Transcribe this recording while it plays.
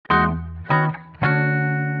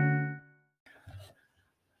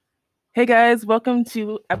Hey guys, welcome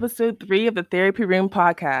to episode 3 of the Therapy Room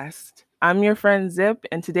podcast. I'm your friend Zip,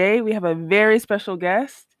 and today we have a very special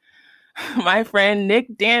guest, my friend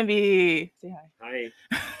Nick Danby. Say Hi.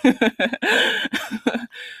 hi.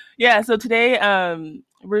 Yeah, so today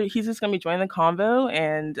he's just going to be joining the convo,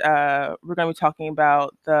 and we're going to be talking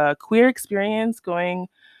about the queer experience going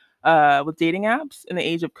with dating apps in the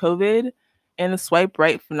age of COVID and the swipe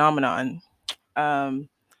right phenomenon. Um,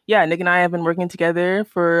 yeah, Nick and I have been working together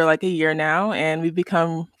for like a year now, and we've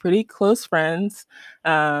become pretty close friends.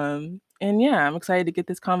 And yeah, I'm excited to get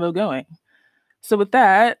this convo going. So with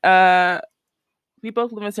that, we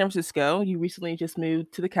both live in San Francisco. You recently just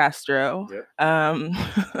moved to the Castro. Yep. Um,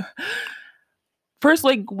 first,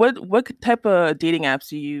 like, what type of dating apps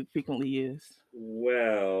do you frequently use?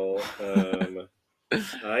 Well,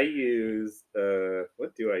 I use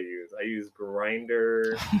what do I use? I use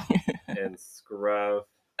Grinder and Scruff.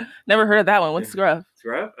 Never heard of that one. What's Scruff?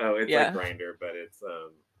 Scruff? Oh, it's like Yeah. Grinder, but it's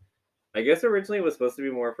I guess originally it was supposed to be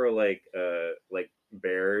more for like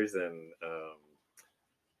bears and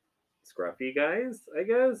scruffy guys, I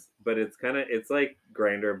guess. But it's like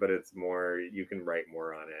Grinder, but it's more you can write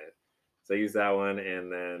more on it. So I use that one,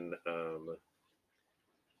 and then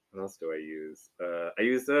what else do I use? I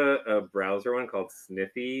use a browser one called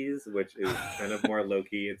Sniffies, which is kind of more low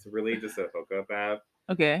key. It's really just a hookup app.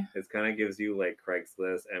 Okay. It kind of gives you like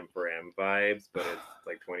Craigslist M4M vibes, but it's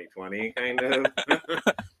like 2020 kind of.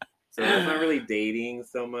 So it's not really dating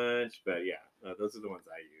so much, but yeah, those are the ones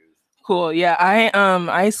I use. Cool. Yeah,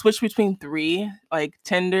 I switch between three. Like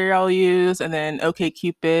Tinder I'll use, and then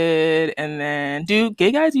OkCupid, and then do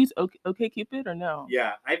gay guys use OkCupid or no?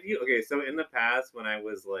 Yeah, I've used. Okay, so in the past when I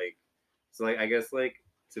was like, so like I guess like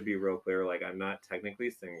to be real clear, like I'm not technically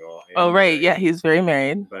single. I Oh am right, yeah, married. he's very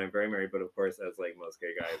married. But I'm very married. But of course, as like most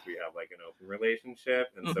gay guys, we have like an open relationship,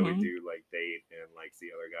 and so we Mm-hmm. do like date and like see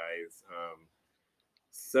other guys.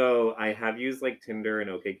 So I have used like Tinder and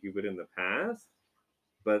OkCupid in the past,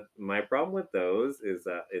 but my problem with those is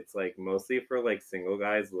that it's like mostly for like single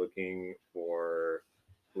guys looking for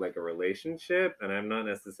like a relationship, and I'm not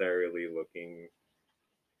necessarily looking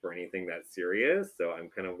for anything that's serious. So I'm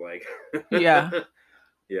kind of like, Yeah,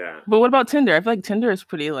 yeah. but what about Tinder? I feel like Tinder is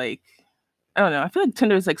pretty like I don't know. I feel like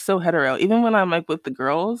Tinder is like so hetero. Even when I'm like with the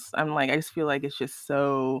girls, I'm like I just feel like it's just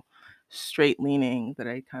so straight leaning that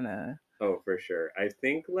I kind of Oh, for sure. I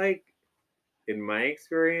think like in my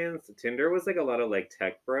experience, Tinder was like a lot of like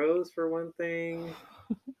tech bros for one thing.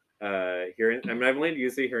 I mean, I've only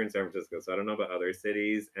used it here in San Francisco, so I don't know about other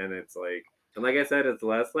cities. And it's like, and like I said, it's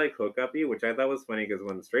less like hookup-y, which I thought was funny because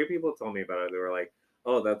when straight people told me about it, they were like,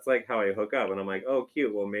 "Oh, that's like how I hook up," and I'm like, "Oh,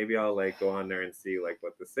 cute. Well, maybe I'll like go on there and see like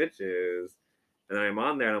what the sitch is." And then I'm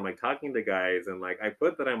on there and I'm like talking to guys, and like I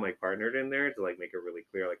put that I'm like partnered in there to like make it really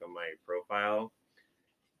clear like on my profile,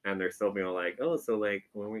 and they're still being like, "Oh, so like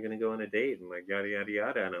when are we gonna go on a date?" and like yada yada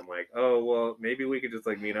yada, and I'm like, "Oh, well, maybe we could just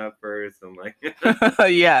like meet up first and like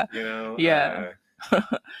yeah, you know yeah.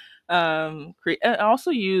 I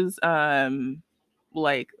also use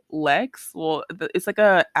like Lex. Well, it's like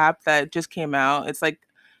a app that just came out. It's kind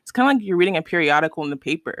of like you're reading a periodical in the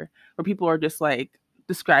paper where people are just like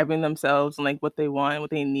describing themselves and like what they want, what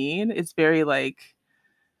they need. It's very like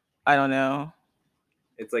I don't know.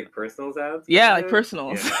 It's like personals ads, Yeah, kind like of.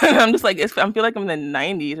 personals. Yeah, I'm just like I feel like I'm in the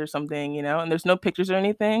 90s or something, and there's no pictures or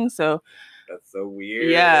anything. So that's so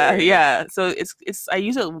yeah, weird. yeah. So it's I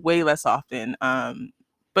use it way less often.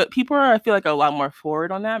 But people are I feel like a lot more forward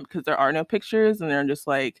on that because there are no pictures and they're just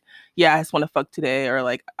like, yeah, I just want to fuck today or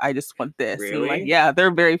like I just want this and like Really? yeah,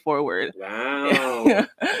 they're very forward. Yeah. Wow.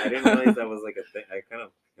 I didn't realize that was like a thing. I kind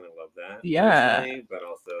of love that Yeah, personally, but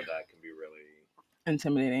also that can be really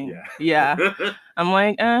intimidating. Yeah. yeah. I'm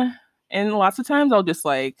like, and lots of times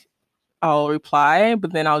I'll reply,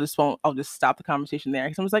 but then I'll just stop the conversation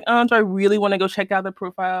there. Someone's like, do I really want to go check out their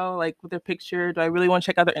profile, like with their picture? Do I really want to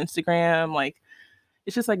check out their Instagram? Like,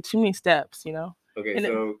 it's just like too many steps. Okay, And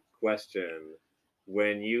so question.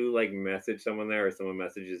 When you like message someone there or someone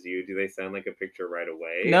messages you, do they send like a picture right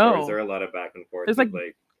away? Or is no, there a lot of back and forth there's with like,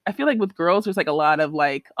 like I feel like with girls, there's like a lot of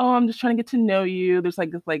like, oh, I'm just trying to get to know you. There's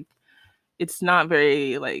like, it's not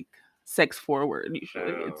very like sex forward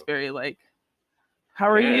usually. It's oh very like, I how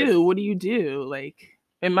are guess. you? What do you do? Like,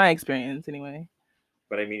 in my experience, anyway.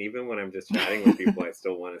 But I mean even when I'm just chatting with people I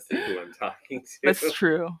still want to see who I'm talking That's to.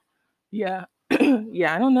 true. Yeah.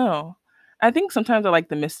 Yeah, I don't know. I think sometimes I like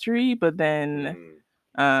the mystery, but then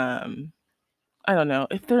Hmm. um I don't know.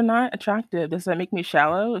 If they're not attractive, does that make me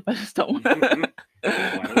shallow if I just don't want No, I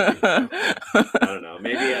don't think so. I to? don't know.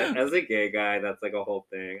 Maybe as a gay guy, that's like a whole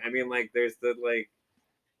thing. I mean, like, there's the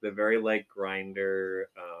very like grinder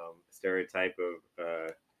stereotype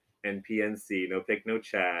of and PNC, no pic, no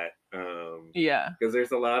chat. Yeah. Because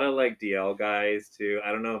there's a lot of like DL guys too.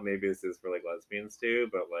 I don't know if maybe this is for like lesbians too,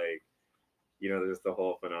 but like there's the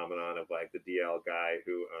whole phenomenon of like the DL guy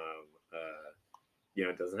who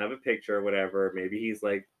doesn't have a picture or whatever. Maybe he's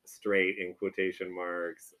like straight in quotation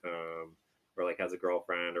marks, or like has a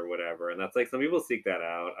girlfriend or whatever. And that's like some people seek that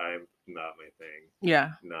out. I'm not my thing.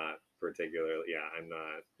 Yeah. Not particularly. Yeah, I'm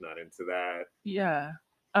not into that. Yeah.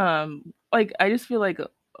 Like I just feel like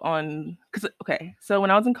cuz okay, so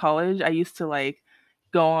when I was in college, I used to like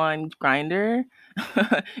go on Grinder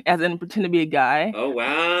as in pretend to be a guy. Oh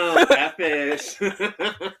wow, catfish.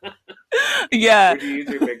 Yeah. Would you use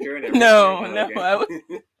your picture and everything? No, Oh, no.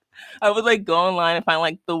 okay. I would like go online and find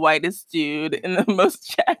like the whitest dude and the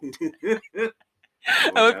most jacked.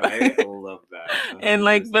 Oh my God, I love that. 100%. And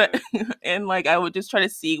like, but and like, I would just try to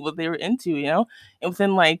see what they were into, and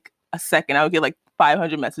within like a second, I would get like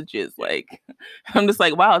 500 messages. Like, I'm just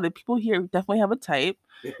like, wow, the people here definitely have a type.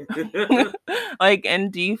 Like,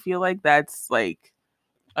 and do you feel like that's like,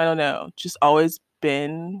 I don't know, just always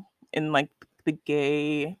been in like the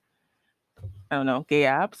gay, I don't know, gay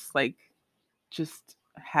apps, like just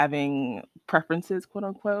having preferences, quote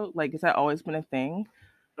unquote? Like, has that always been a thing?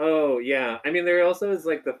 Oh yeah, I mean there also is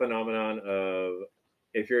like the phenomenon of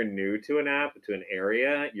if you're new to an app, to an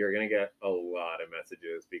area, you're gonna get a lot of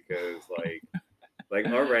messages because like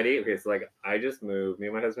already, okay, so like I just moved, me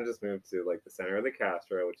and my husband just moved to like the center of the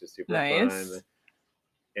Castro, which is super Nice. fun,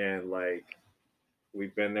 and like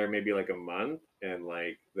we've been there maybe like a month, and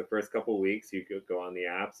like the first couple weeks you could go on the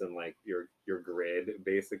apps and like your grid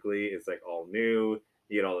basically is like all new.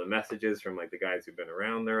 You get all the messages from like the guys who've been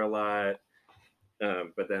around there a lot.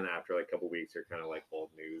 But then after like a couple weeks, you're kind of like old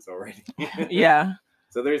news already. Yeah.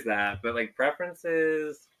 So there's that. But like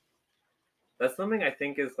preferences, that's something I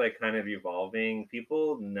think is like kind of evolving.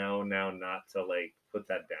 People know now not to like put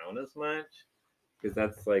that down as much because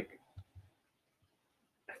that's like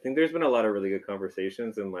I think there's been a lot of really good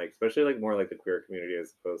conversations and like especially like more like the queer community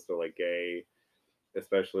as opposed to like gay,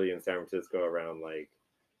 especially in San Francisco around like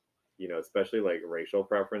especially like racial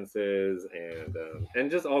preferences and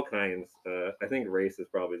just all kinds. I think race is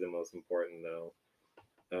probably the most important though,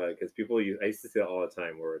 because I used to see that all the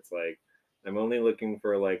time where it's like I'm only looking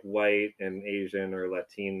for like white and Asian or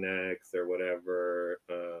Latinx or whatever.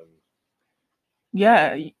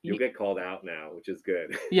 Yeah. You'll get called out now, which is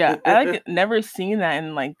good. Yeah. I like never seen that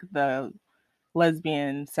in like the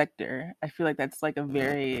lesbian sector. I feel like that's like a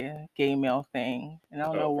very gay male thing. And I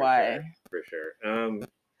don't know why. For sure.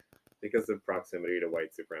 Because of proximity to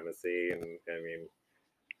white supremacy. And I mean,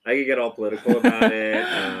 I could get all political about it.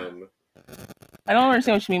 I don't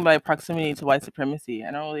understand what you mean by proximity to white supremacy. I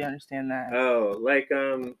don't really understand that. Oh, like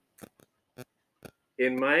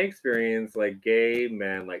in my experience, like gay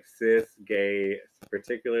men, like cis gay,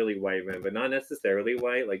 particularly white men, but not necessarily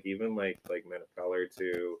white, like even like men of color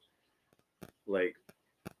too, like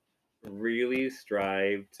really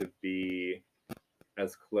strive to be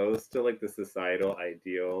as close to like the societal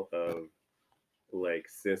ideal of like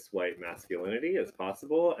cis white masculinity as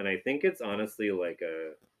possible. And I think it's honestly like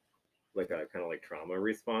a kind of like trauma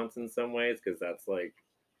response in some ways because that's like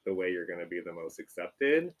the way you're going to be the most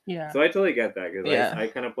accepted. Yeah. So I totally get that because Yeah. I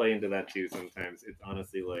kind of play into that too sometimes. It's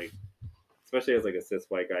honestly like, especially as like a cis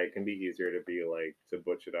white guy, it can be easier to be like to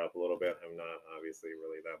butch it up a little bit. I'm not obviously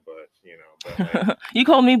really that butch, but like... You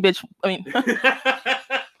called me bitch. I mean,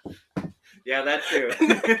 yeah, that too.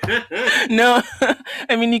 No,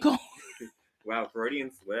 I mean you called. Wow, Freudian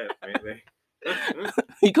slip. Right?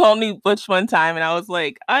 He called me butch one time, and I was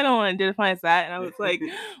like, I don't identify as that, and I was like,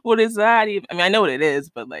 what is that? I mean, I know what it is,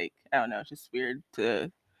 but like, I don't know. It's just weird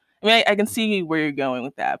to. I mean, I can see where you're going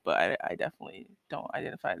with that, but I definitely don't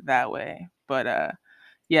identify that way. But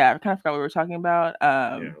yeah, I kind of forgot what we were talking about.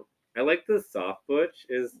 Yeah. I like the soft butch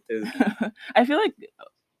is I feel like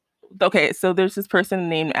okay, so there's this person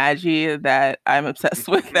named Aggie that I'm obsessed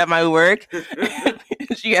with at my work.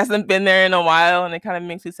 She hasn't been there in a while, and it kind of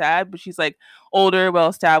makes me sad. But she's like older, well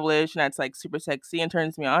established, and that's like super sexy and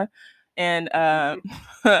turns me on. And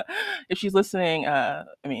if she's listening, I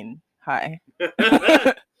mean, hi.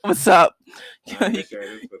 What's up? I'm gonna share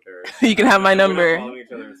this with her. You can have my number. We're not following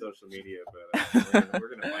each other on social media, but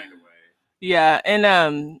we're gonna find a way. Yeah,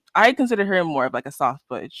 and I consider her more of like a soft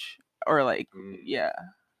butch or like yeah,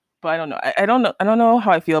 but I don't know. I don't know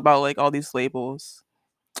how I feel about like all these labels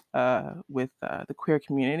with the queer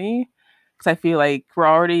community because I feel like we're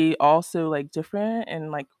already also like different and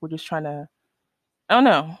like we're just trying to. I don't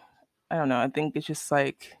know. I think it's just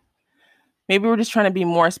like maybe we're just trying to be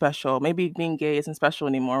more special. Maybe being gay isn't special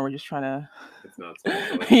anymore. We're just trying to. It's not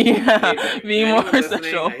special. Yeah, be more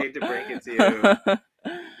special. I hate to break it to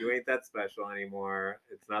you. you ain't that special anymore.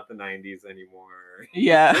 It's not the 90s anymore.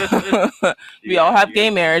 Yeah. We all have gay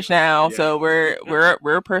marriage now, so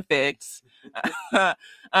we're perfect.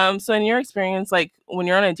 So in your experience, like when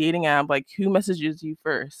you're on a dating app, like who messages you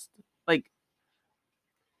first? Like,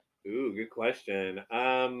 Ooh, good question.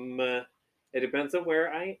 It depends on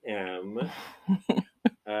where I am.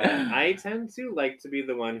 I tend to like to be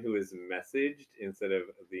the one who is messaged instead of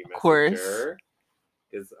the of course. messenger,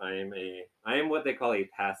 because I am what they call a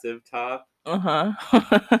passive top. Uh-huh.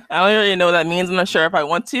 I don't really know what that means. I'm not sure if I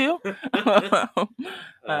want to. uh,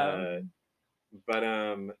 um, but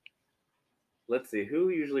let's see who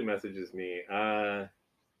usually messages me. I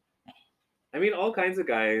mean all kinds of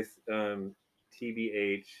guys.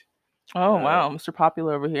 TBH. oh Uh, wow, Mr.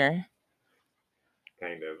 Popular over here.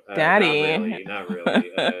 kind of. Not Daddy. really. Not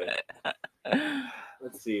really.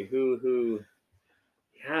 Let's see who.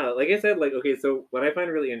 Yeah, like I said, like okay, so what I find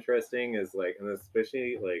really interesting is like, and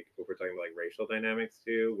especially like if we're talking about like racial dynamics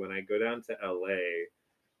too. When I go down to LA,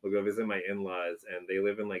 we'll go visit my in-laws, and they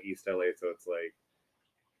live in like East LA, so it's like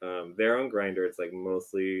they're on Grinder. It's like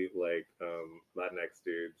mostly like Latinx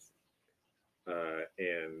dudes,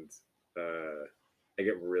 and I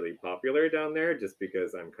get really popular down there just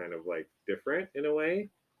because I'm kind of like different in a way,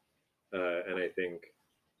 and I think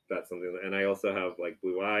that's something. And I also have like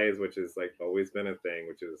blue eyes, which is like always been a thing,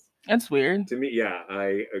 which is That's weird. to me, yeah,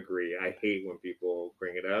 I agree. I hate when people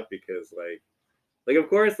bring it up because like of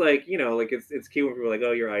course like like it's cute when people are like,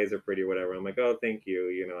 oh, your eyes are pretty or whatever. I'm like, oh, thank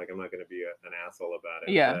you, like I'm not going to be an asshole about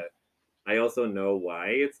it, Yeah. but I also know why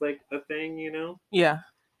it's like a thing, Yeah.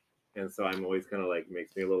 and so I'm always kind of like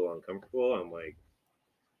makes me a little uncomfortable. I'm like,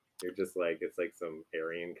 you're just like it's like some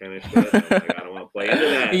Aryan kind of shit, and I'm like, I don't want to play into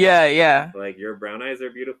that. Yeah, yeah. Like your brown eyes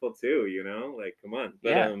are beautiful too, like come on. But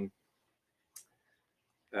Yeah.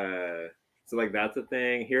 uh so like that's a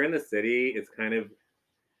thing here in the city. It's kind of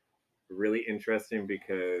really interesting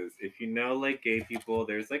because if you know like gay people,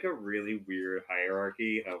 there's like a really weird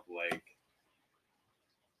hierarchy of like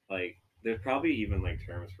there's probably even like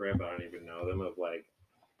terms for it, but I don't even know them, of like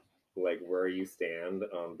where you stand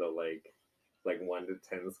on the like 1 to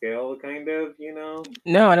 10 scale, kind of,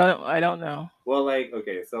 No, I don't know. well, like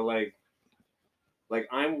okay, so like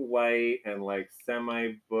I'm white and like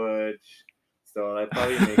semi butch, so that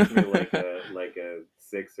probably makes me like a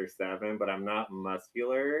 6 or 7, but I'm not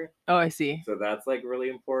muscular, Oh, I see. so that's like really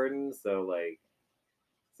important. So like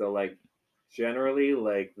generally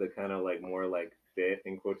like the kind of like more like fit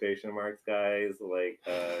in quotation marks guys like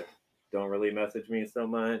don't really message me so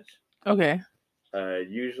much. Okay.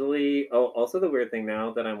 Usually, oh, also the weird thing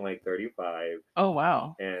now that I'm like 35 Oh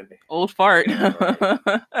wow. and Old fart. yeah,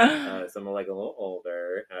 right. So I'm like a little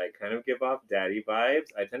older. I kind of give off daddy vibes.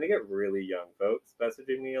 I tend to get really young folks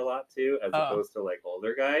messaging me a lot too, as Oh. opposed to like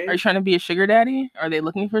older Are you guys. trying to be a sugar daddy? Are they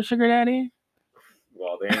looking for a sugar daddy?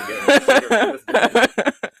 Well, they ain't getting no sugar from this guy.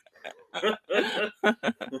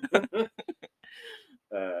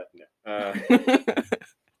 No.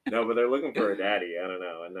 No, but they're looking for a daddy. I don't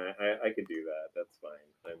know, and I could do that. That's fine.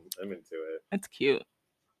 I'm into it. That's cute.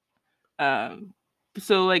 Um,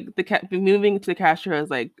 so like moving to Castro is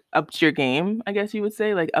like up to your game, I guess you would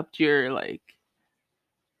say, like up to your like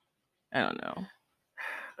I don't know.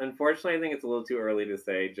 Unfortunately, I think it's a little too early to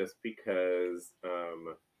say, just because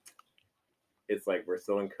it's like we're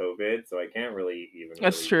still in COVID, so I can't really even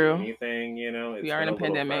That's really do true. anything. We It's are been in a a little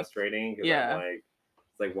pandemic. frustrating because I'm Yeah. like,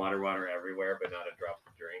 it's like water everywhere, but not a drop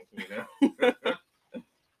to drink.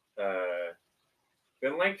 uh,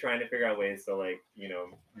 been like trying to figure out ways to like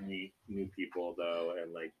meet new people though,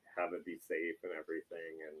 and like have it be safe and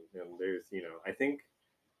everything. And there's I think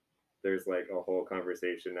there's like a whole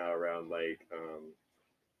conversation now around like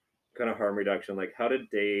kind of harm reduction, like how to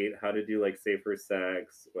date, how to do like safer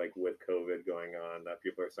sex, like with COVID going on, that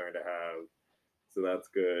people are starting to have. So that's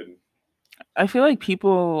good. I feel like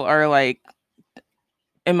people are like,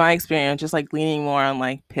 in my experience, just like leaning more on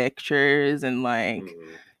like pictures Hmm.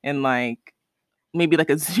 and like maybe like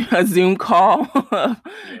a Zoom call, Yeah.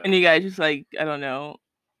 and you guys just like I don't know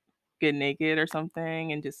get naked or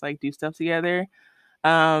something and just like do stuff together.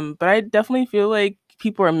 But I definitely feel like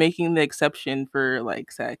people are making the exception for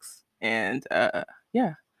like sex, and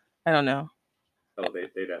yeah, I don't know. Oh, they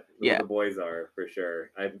definitely. Well, Yeah, the boys are for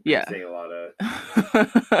sure. I'm yeah. seeing a lot of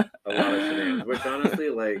shenanigans, which honestly,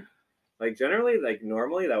 like generally, like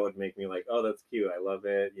normally that would make me like, oh, that's cute, I love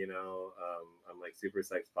it. I'm like super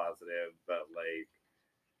sex positive, but like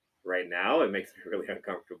right now, it makes me really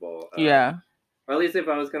uncomfortable. Yeah. Or at least if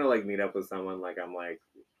I was gonna like meet up with someone, like I'm like,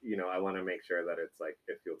 I want to make sure that it's like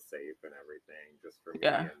it feels safe and everything, just for me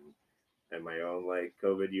Yeah. and my own like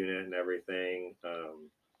COVID unit and everything.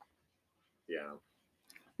 Yeah.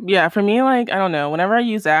 Yeah, for me, like, I don't know. Whenever I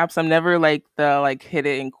use apps, I'm never like the like hit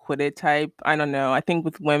it and quit it type. I don't know. I think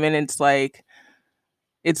with women, it's like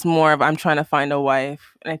it's more of I'm trying to find a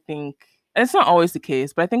wife, and I think and it's not always the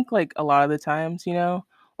case, but I think like a lot of the times,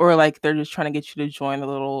 or like they're just trying to get you to join a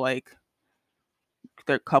little like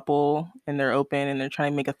their couple and they're open and they're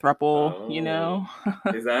trying to make a throuple, Oh,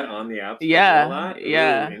 is that on the apps for you a Yeah, lot? Ooh,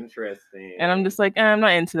 yeah. And I'm interesting. just like, I'm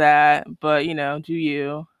not into that, but do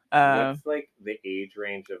you? What's like the age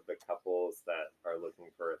range of the couples that are looking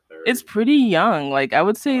for a It's third? pretty young. Like I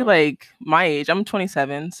would say Oh, like my age. I'm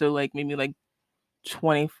 27, so like maybe like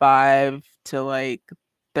 25 to like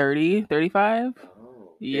 30, 35. oh.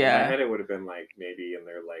 Okay, in my Yeah. head it would have been like maybe in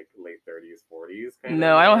their like late 30s, 40s kind of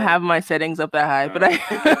No, I don't vibe. have my settings up that high, but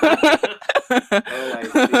Oh. Oh, I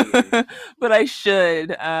see. but I should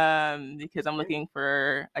because I'm Okay. looking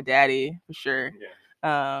for a daddy for sure.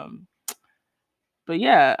 Yeah. Um but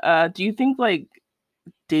yeah, do you think like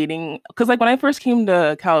dating because like when I first came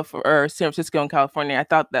to California or San Francisco in California, I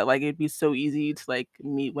thought that like it'd be so easy to like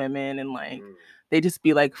meet women and like Mm. they just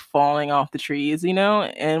be like falling off the trees.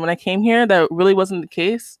 And when I came here, that really wasn't the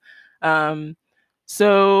case. Um,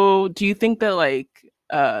 so do you think that like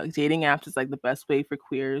dating apps is like the best way for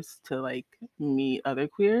queers to like meet other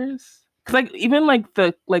queers? Cause like even like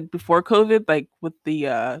the like before COVID, like with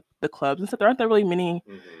the clubs and stuff, there aren't that really many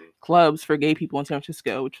Hmm. clubs for gay people in San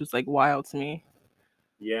Francisco, which was like wild to me.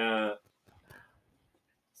 Yeah.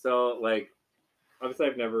 So like obviously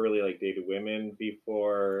I've never really like dated women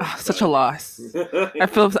before, Ah, such a but loss. I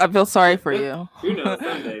feel sorry for you. who knows?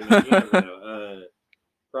 Someday, you never know.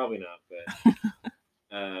 Probably not, but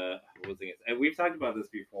what was I gonna say? And we've talked about this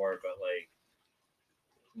before, but like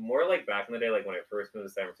more like back in the day, like when I first moved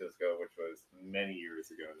to San Francisco, which was many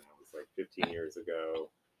years ago now, it was like 15 years ago.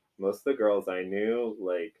 Most of the girls I knew,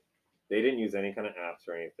 like, they didn't use any kind of apps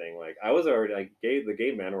or anything. Like, I was already like the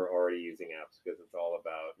gay men were already using apps because it's all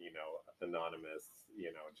about anonymous,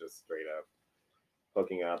 just straight up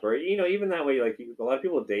hooking up, or even that way, like a lot of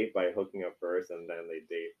people date by hooking up first and then they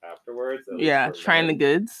date afterwards. At least Yeah, for trying the men,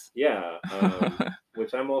 goods. yeah,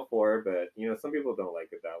 which I'm all for, but some people don't like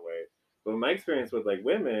it that way. But my experience with like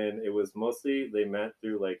women, it was mostly they met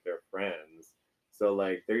through like their friends. So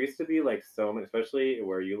like there used to be like so many, especially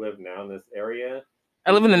where you live now in this area.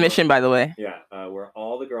 I There live used in to the be like Mission, by the way. yeah, where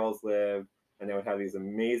all the girls lived, and they would have these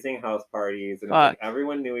amazing house parties, and it was like Fuck.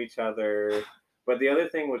 everyone knew each other. But the other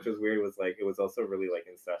thing, which was weird, was like it was also really like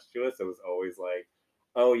incestuous. It was always like,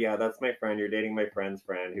 oh yeah, that's my friend. You're dating my friend's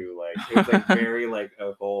friend. Who like it was like very like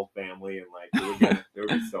a whole family, and like there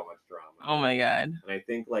would be so much drama. Oh my god. And I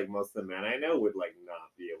think like most of the men I know would like not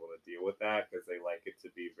be able to deal with that because they like it to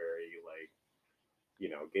be very like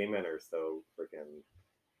gay men are so freaking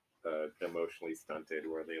emotionally stunted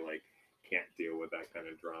where they like can't deal with that kind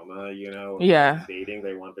of drama, and like Yeah. dating,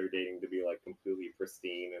 they want their dating to be like completely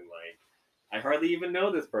pristine and like I hardly even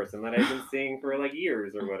know this person that I've been seeing for like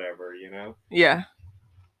years or whatever. Yeah.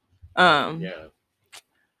 But Um.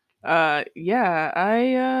 yeah,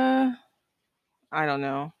 Yeah. I don't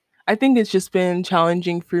know. I think it's just been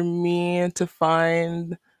challenging for me to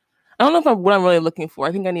find. I don't know if what I'm really looking for.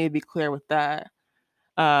 I think I need to be clear with that.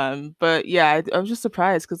 But yeah, I was just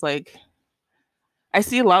surprised because like I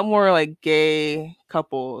see a lot more like gay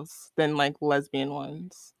couples than like lesbian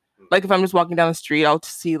ones. Like if mm-hmm. I'm just walking down the street, I'll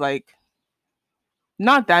see like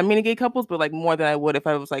not that many gay couples, but like more than I would if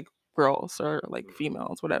I was like girls or like Mm-hmm.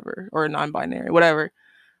 females, whatever, or non-binary, whatever.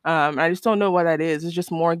 I just don't know why that is. It's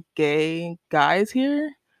just more gay guys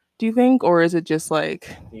here, do you think, or is it just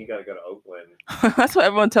like You gotta go to Oakland. that's what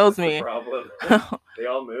everyone tells That's the me? problem. They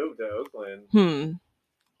all moved to Oakland, Hmm.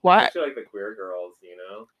 Why? especially like the queer girls.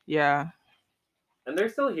 Yeah. And they're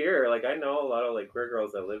still here. Like I know a lot of like queer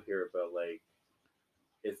girls that live here, but like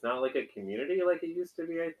it's not like a community like it used to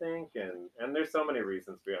be, I think. And there's so many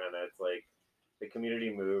reasons behind that. It's like the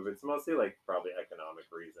community move. It's mostly like probably economic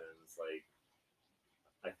reasons. Like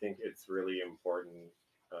I think it's really important.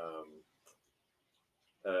 Um,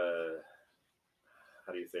 uh,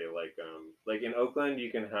 how do you say like in Oakland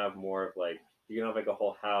you can have more of like you can have like a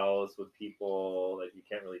whole house with people. Like you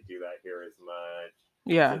can't really do that here as much.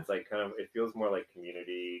 So Yeah. it's like kind of it feels more like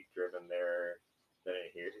community driven there than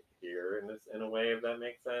it here in a way, if that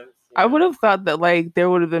makes sense. I would have thought that like there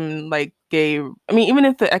would have been like gay. I mean, even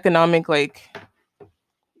if the economic like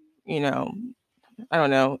you know I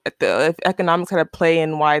don't know if economics had a play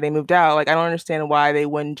in why they moved out. Like I don't understand why they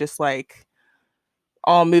wouldn't just like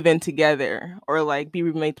all move in together or like be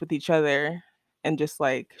roommates with each other and just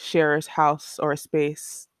like share a house or a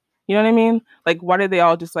space. You know what I mean? Like why did they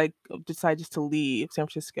all just like decide just to leave San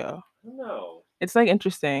Francisco? I don't know. It's like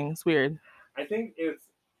interesting. It's weird. I think it's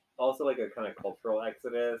also like a kind of cultural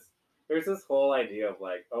exodus. There's this whole idea of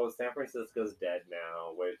like, oh, San Francisco's dead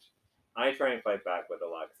now, which I try and fight back with a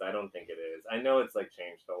lot because I don't think it is. I know it's like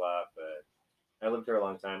changed a lot, but I lived here a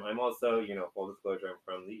long time. I'm also, full disclosure, I'm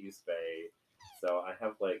from the East Bay, so I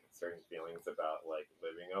have like certain feelings about like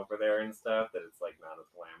living over there and stuff that it's like not as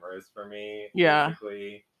glamorous for me, Yeah.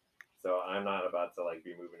 basically. So I'm not about to like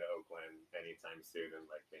be moving to Oakland anytime soon and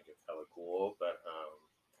like think it's hella cool. But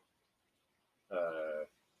I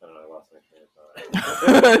don't know. I lost my train of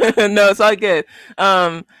thought. No, it's all good.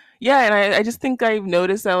 Um, yeah, and I just think I've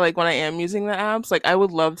noticed that like when I am using the apps, like I would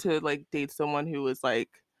love to like date someone who was like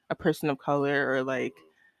a person of color or like, Mhm.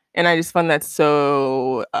 and I just find that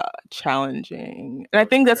so challenging. And I Oh,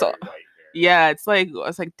 think she's that's all. very white here. Yeah, it's like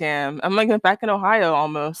damn, I'm like back in Ohio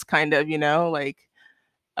almost, kind of, like.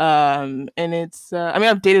 And it's I mean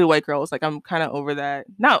I've dated white girls, like I'm kind of over that.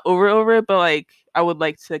 Not over it, but like I would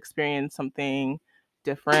like to experience something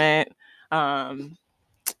different. Um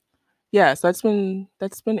yeah, so that's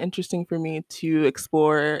been interesting for me to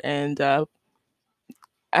explore, and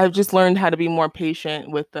I've just learned how to be more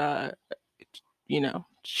patient with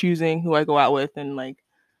choosing who I go out with and like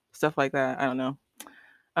stuff like that. I don't know.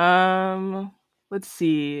 Let's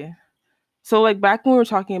see. So like back when we were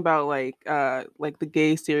talking about like the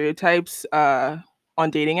gay stereotypes on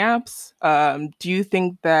dating apps, do you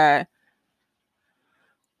think that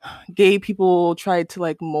gay people try to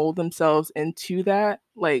like mold themselves into that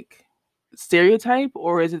like stereotype,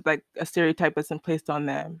 or is it like a stereotype that's been placed on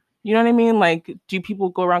them? You know what I mean? Like, do people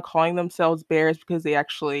go around calling themselves bears because they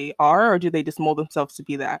actually are, or do they just mold themselves to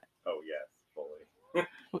be that? Oh yes, fully.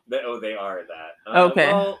 They are that. Okay.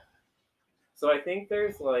 Well, so I think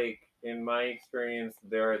there's like, in my experience,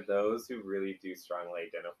 there are those who really do strongly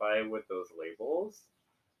identify with those labels,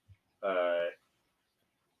 uh,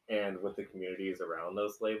 and with the communities around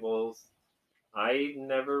those labels. I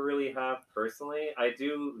never really have personally. I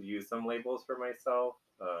do use some labels for myself,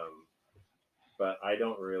 but I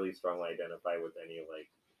don't really strongly identify with any like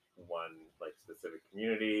one like specific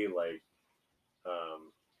community. Like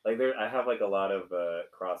there, I have like a lot of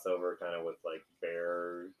crossover kind of with like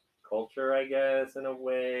bear culture, I guess, in a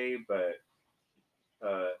way, but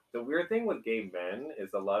the weird thing with gay men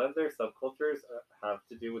is a lot of their subcultures have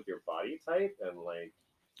to do with your body type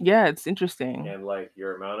Yeah, it's interesting. and like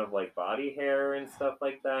your amount of like body hair and stuff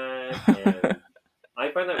like that. And I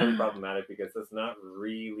find that really problematic because it's not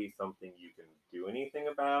really something you can do anything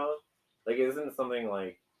about. Like it isn't something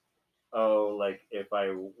like, oh, like if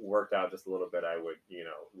I worked out just a little bit, I would,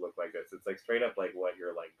 look like this. It's like straight up like what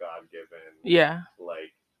your like God given Yeah,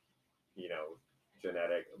 like you know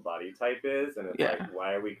genetic body type is, and it's like yeah,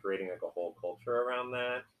 why are we creating like a whole culture around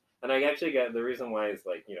that? And I actually get the reason why is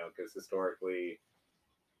like because historically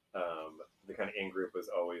the kind of in group was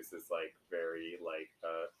always this like very like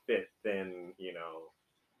fit thin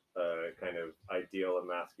kind of ideal of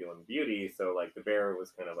masculine beauty, so like the bear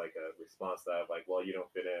was kind of like a response to that of like, well, you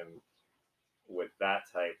don't fit in with that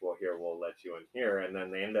type, well, here we'll let you in here. And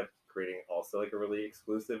then they end up creating also like a really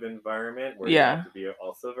exclusive environment where you have yeah. to be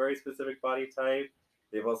also a very specific body type.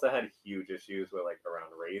 They've also had huge issues with like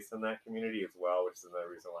around race in that community as well, which is another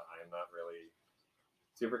reason why I'm not really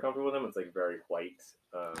super comfortable with them. It's like very white.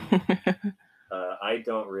 I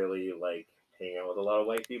don't really like hang out with a lot of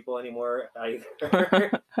white people anymore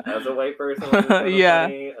either. As a white person, which is kind of Yeah,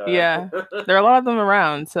 funny. yeah. There are a lot of them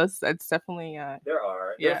around, so it's definitely There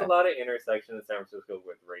are. There's a yeah, lot of intersection in San Francisco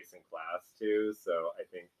with race and class too. So I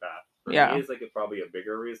think that for me yeah. is like probably a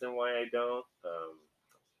bigger reason why I don't.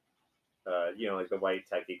 Like the white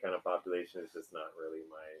techie kind of population is just not really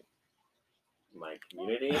my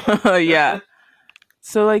community. Yeah.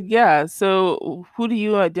 So like yeah, so who do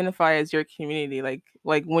you identify as your community? Like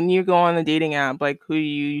when you go on a dating app, like who do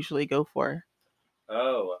you usually go for?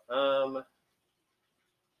 Oh,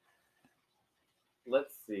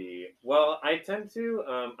 let's see. Well, I tend to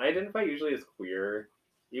I identify usually as queer,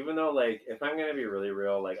 even though like if I'm gonna be really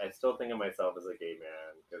real, like I still think of myself as a gay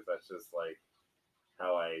man because that's just like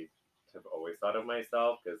how I have always thought of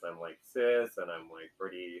myself because I'm like cis and I'm like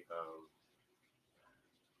pretty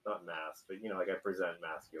not masked, but like I present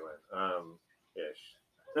masculine ish.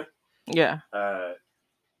 Yeah. uh,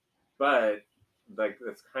 but like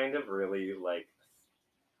it's kind of really like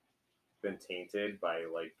been tainted by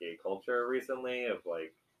like gay culture recently of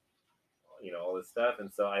like all this stuff,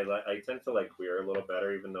 and so I tend to like queer a little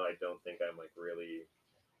better, even though I don't think I'm like really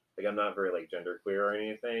like I'm not very like gender queer or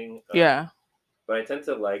anything. Yeah. But I tend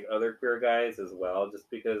to like other queer guys as well, just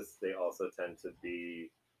because they also tend to be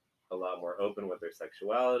a lot more open with their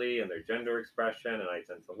sexuality and their gender expression, and I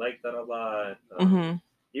tend to like that a lot. Mhm.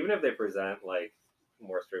 Even if they present like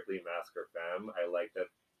more strictly masc or femme, I like that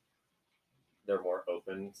they're more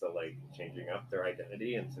open to like changing up their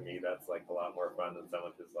identity, and to me that's like a lot more fun than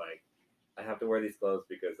someone who's like, I have to wear these clothes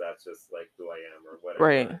because that's just like who I am or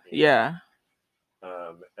Right. whatever, you know. Yeah.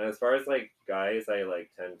 And as far as like guys, I like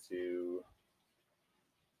tend to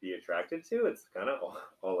be attracted to. It's kind of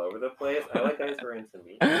all over the place. I like guys who are into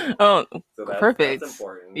me, Oh, so that's perfect.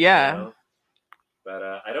 important, you Yeah. know. But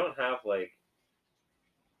I don't have like,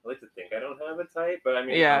 I like to think I don't have a type, but I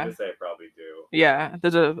mean, Yeah. obviously I probably do. Yeah.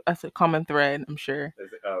 That's a common thread, I'm sure.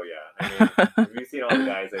 Oh yeah, I mean, if you've seen all the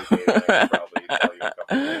guys I've dated, I could probably tell you a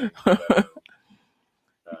couple things.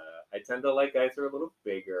 But I tend to like guys who are a little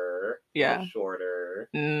bigger, a little Yeah. shorter,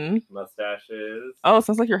 Mm. mustaches. Oh,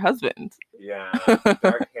 sounds like your husband. Yeah,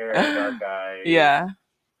 dark hair, dark eyes. Yeah.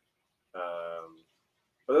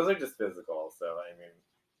 But those are just physical. So I mean,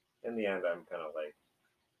 in the end, I'm kind of like,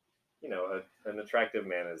 you know, an attractive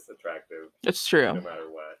man is attractive It's no true. matter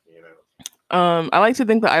what. You know, I like to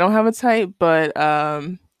think that I don't have a type, but we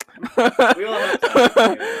all have types. You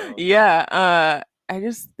know. yeah, I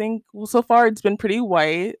just think well so far it's been pretty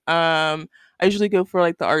white. I usually go for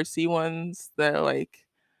like the artsy ones that are like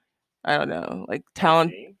I don't know, like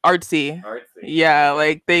talent Artsy, artsy. artsy. Yeah, Okay.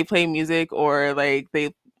 like they play music or like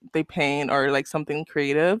they paint or like something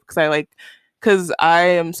creative because I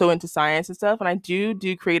am so into science and stuff and I do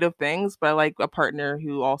creative things, but I like a partner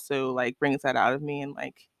who also like brings that out of me and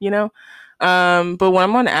like, you know. But when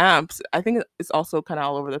I'm on apps, I think it's also kind of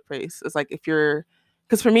all over the place. It's like if you're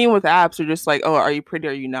because for me with apps, you're just like, oh, are you pretty?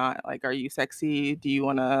 Are you not? Like, are you sexy? Do you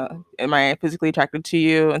wanna? Am I physically attracted to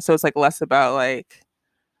you? And so it's like less about like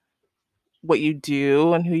what you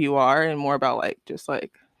do and who you are and more about like just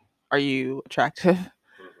like are you attractive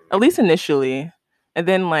Mm-hmm. at least initially and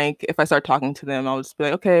then like if I start talking to them I'll just be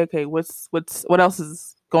like okay what else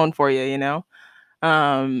is going for you, you know.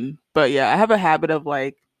 But yeah, I have a habit of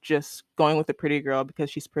like just going with a pretty girl because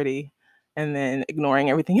she's pretty and then ignoring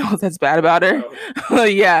everything else that's bad about her. Oh,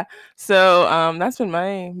 Yeah, so that's been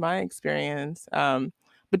my experience.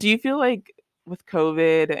 But do you feel like with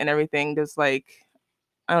COVID and everything does like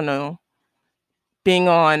I don't know being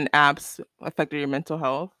on apps affected your mental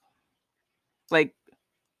health? Like,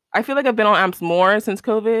 I feel like I've been on apps more since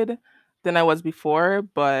COVID than I was before,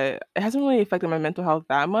 but it hasn't really affected my mental health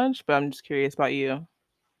that much. But I'm just curious about you.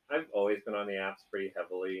 I've always been on the apps pretty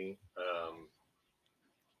heavily.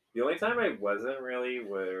 The only time I wasn't really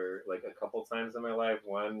were like a couple times in my life.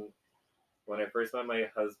 One, when I first met my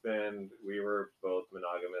husband, we were both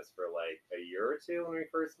monogamous for like a year or two when we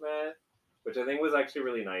first met, which I think was actually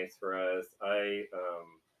really nice for us.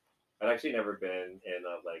 I'd actually never been in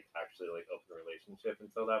a like actually like open relationship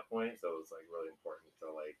until that point, so it was like really important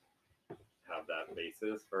to like have that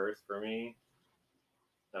basis first for me.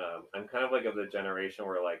 I'm kind of like of the generation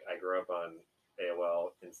where like I grew up on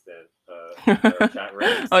AOL instant or chat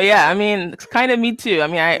rooms, Oh you yeah, I know. mean, it's kind of me too. I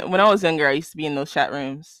mean, I when I was younger, I used to be in those chat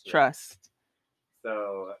rooms. Yeah. Trust.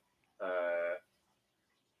 So uh,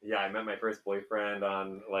 yeah, I met my first boyfriend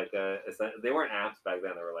on like they weren't apps back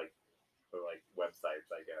then. They were like websites,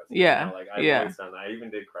 I guess. You Yeah, know, like I've yeah. always done that. I even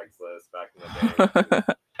did Craigslist back in the day, which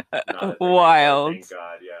is not a thing anymore. Wild. Thank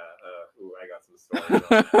God. Yeah. Ooh, I got some stories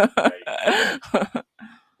on that. Yikes.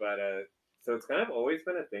 But so it's kind of always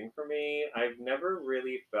been a thing for me. I've never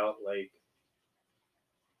really felt like.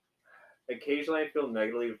 Occasionally, I feel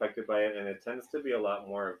negatively affected by it, and it tends to be a lot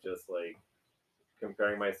more of just like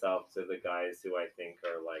comparing myself to the guys who I think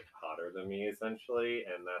are like hotter than me, essentially,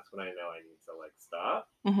 and that's when I know I need to like stop.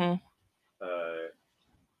 Hmm. Uh,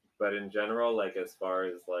 but in general, like as far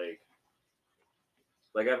as like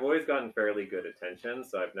I've always gotten fairly good attention,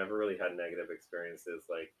 so I've never really had negative experiences.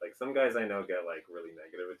 Like some guys I know get like really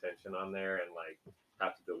negative attention on there and like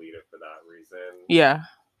have to delete it for that reason. Yeah,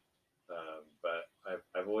 But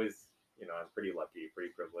I've always I'm pretty lucky,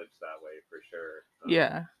 pretty privileged that way for sure.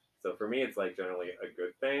 yeah. So for me, it's like generally a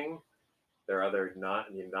good thing. There are other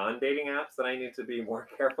non dating apps that I need to be more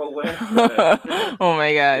careful with. But Oh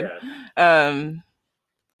my god. yeah,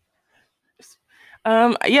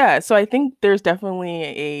 Um, yeah, so I think there's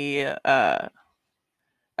definitely a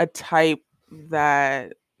type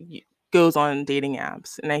that goes on dating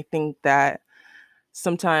apps, and I think that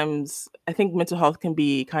sometimes I think mental health can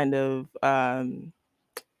be kind of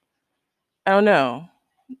I don't know,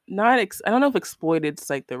 I don't know if exploited's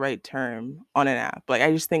like the right term on an app. Like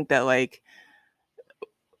I just think that like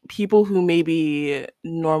people who maybe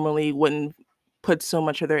normally wouldn't put so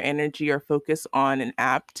much of their energy or focus on an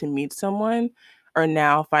app to meet someone are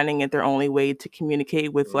now finding it their only way to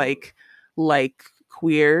communicate with mm, like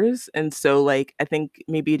queers, and so like I think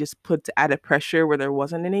maybe it just puts added pressure where there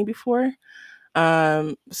wasn't any before.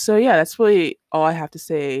 So yeah, that's really all I have to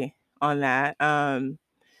say on that.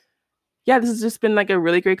 Yeah, this has just been like a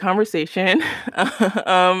really great conversation.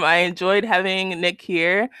 I enjoyed having Nick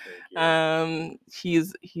here. Thank you.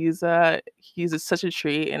 He's such a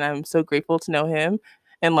treat, and I'm so grateful to know him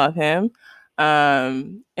and love him.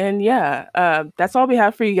 And yeah, that's all we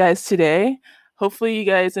have for you guys today. Hopefully, you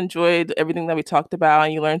guys enjoyed everything that we talked about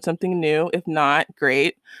and you learned something new. If not,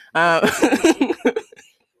 great. Um,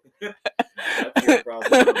 That's your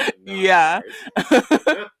problem, not yeah.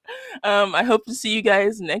 ours. I hope to see you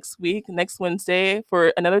guys next week, next Wednesday,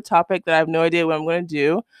 for another topic that I have no idea what I'm going to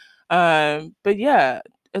do. But yeah,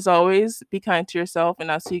 as always, be kind to yourself,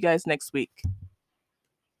 and I'll see you guys next week.